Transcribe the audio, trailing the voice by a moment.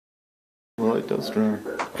it does draw.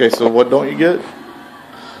 Okay, so what don't you get?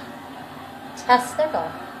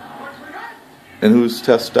 Testicle. And who's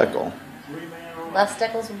Les Steckel? Les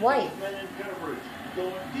Steckel's wife.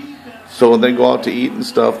 So when they go out to eat and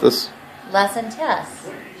stuff, this... Les and Tess.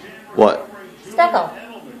 What? Steckel.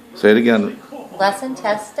 Say it again. Les and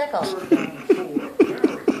Tess Steckel.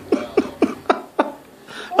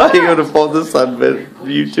 I'm going to post this on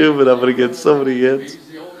YouTube and I'm going to get so many hits.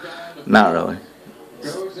 Not really.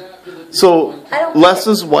 So,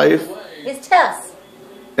 Les's wife... Is Tess.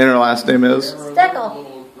 And her last name is?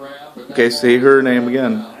 Steckel. Okay, say her name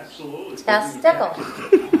again. Tess Steckel.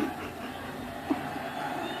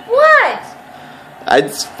 What? I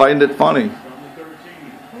just find it funny.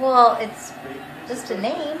 Well, it's just a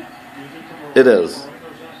name. It is.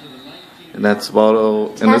 And that's about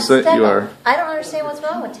how innocent you are. I don't understand what's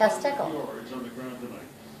wrong with Tess Steckel.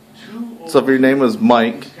 So if your name was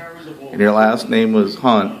Mike and your last name was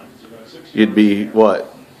Hunt, you'd be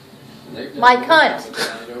what? Mike Hunt.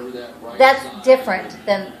 That's different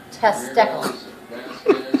than Tess Steckel.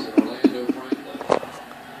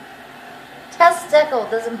 Tess Steckel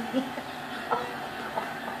doesn't mean...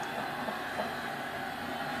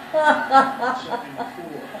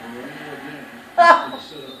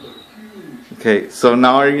 Okay, so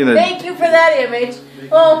now are you gonna... Thank you for that image.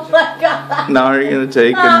 Oh my God. Now are you gonna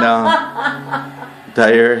take and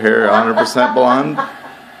dye your hair 100% blonde?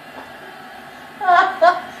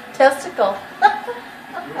 Testicle.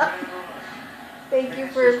 Thank you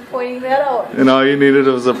for pointing that out. And all you needed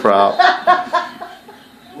was a prop.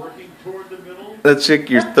 That's like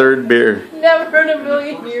your third beer. Never in a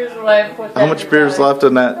million years would I put that. How much beer's left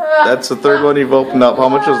in that? That's the third one you've opened up. How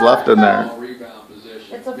much is left in there?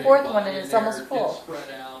 It's a fourth one and it's almost full.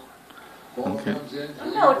 Okay.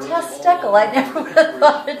 No, testicle. I never would have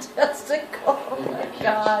thought of testicle. Oh my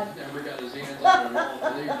God.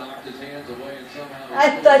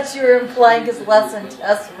 I thought you were implying because Les and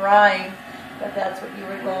Tess rhyme, but that's what you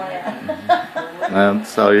were going at.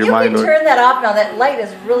 That's how your mind You can works. turn that off now. That light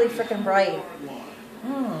is really freaking bright.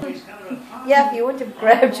 Yeah, if you wouldn't have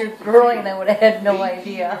grabbed your groin, I would have had no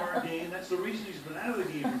idea. That's the reason he's been out of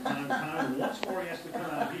the game from time to time. Once more he has to come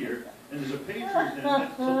out here, and there's a Patriot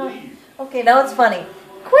that to leave. Okay, now it's funny.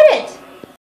 Quit it!